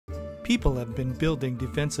People have been building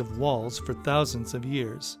defensive walls for thousands of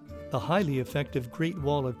years. The highly effective Great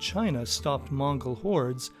Wall of China stopped Mongol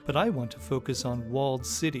hordes, but I want to focus on walled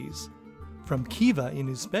cities. From Khiva in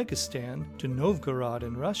Uzbekistan to Novgorod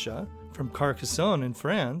in Russia, from Carcassonne in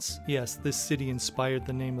France, yes, this city inspired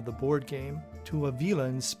the name of the board game, to Avila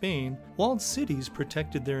in Spain, walled cities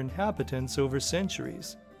protected their inhabitants over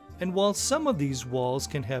centuries. And while some of these walls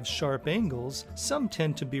can have sharp angles, some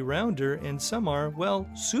tend to be rounder and some are, well,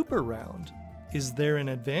 super round. Is there an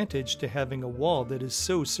advantage to having a wall that is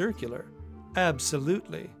so circular?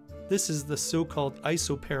 Absolutely. This is the so-called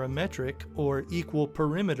isoperimetric or equal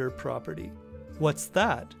perimeter property. What's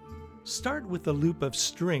that? Start with a loop of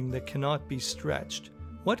string that cannot be stretched.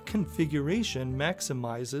 What configuration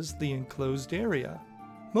maximizes the enclosed area?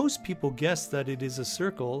 Most people guess that it is a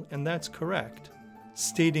circle, and that's correct.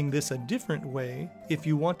 Stating this a different way, if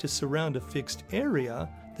you want to surround a fixed area,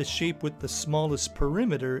 the shape with the smallest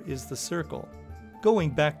perimeter is the circle. Going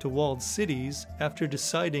back to walled cities, after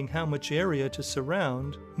deciding how much area to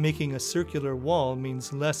surround, making a circular wall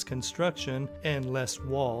means less construction and less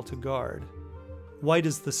wall to guard. Why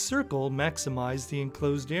does the circle maximize the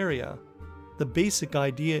enclosed area? The basic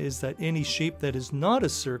idea is that any shape that is not a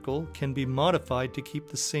circle can be modified to keep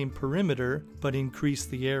the same perimeter but increase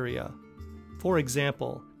the area. For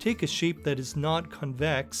example, take a shape that is not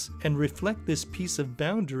convex and reflect this piece of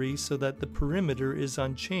boundary so that the perimeter is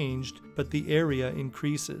unchanged but the area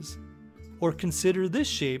increases. Or consider this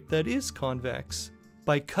shape that is convex.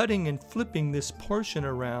 By cutting and flipping this portion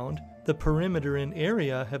around, the perimeter and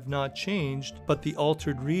area have not changed, but the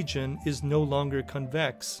altered region is no longer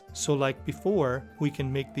convex, so like before, we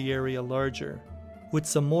can make the area larger. With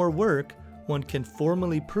some more work, one can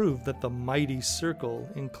formally prove that the mighty circle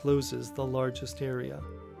encloses the largest area.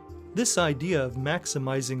 This idea of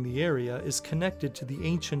maximizing the area is connected to the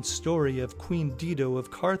ancient story of Queen Dido of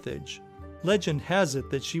Carthage. Legend has it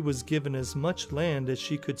that she was given as much land as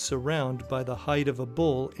she could surround by the hide of a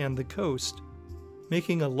bull and the coast.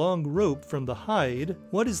 Making a long rope from the hide,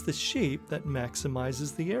 what is the shape that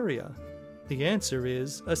maximizes the area? The answer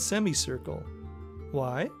is a semicircle.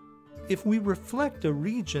 Why? If we reflect a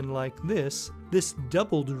region like this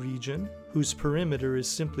doubled region, whose perimeter is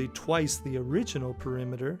simply twice the original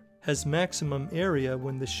perimeter, has maximum area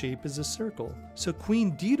when the shape is a circle. So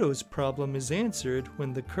Queen Dido's problem is answered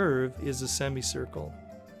when the curve is a semicircle.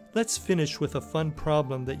 Let's finish with a fun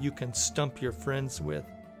problem that you can stump your friends with.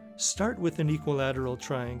 Start with an equilateral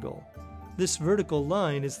triangle. This vertical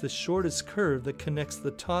line is the shortest curve that connects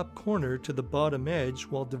the top corner to the bottom edge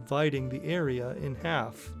while dividing the area in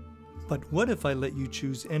half. But what if I let you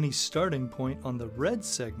choose any starting point on the red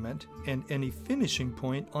segment and any finishing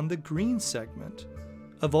point on the green segment?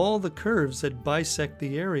 Of all the curves that bisect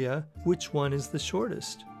the area, which one is the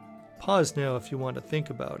shortest? Pause now if you want to think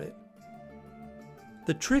about it.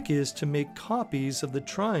 The trick is to make copies of the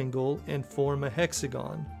triangle and form a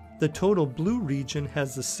hexagon. The total blue region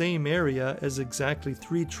has the same area as exactly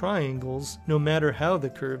 3 triangles, no matter how the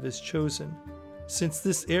curve is chosen. Since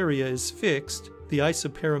this area is fixed, the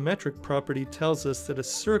isoperimetric property tells us that a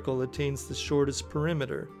circle attains the shortest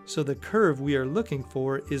perimeter, so the curve we are looking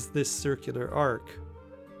for is this circular arc.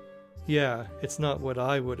 Yeah, it's not what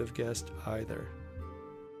I would have guessed either.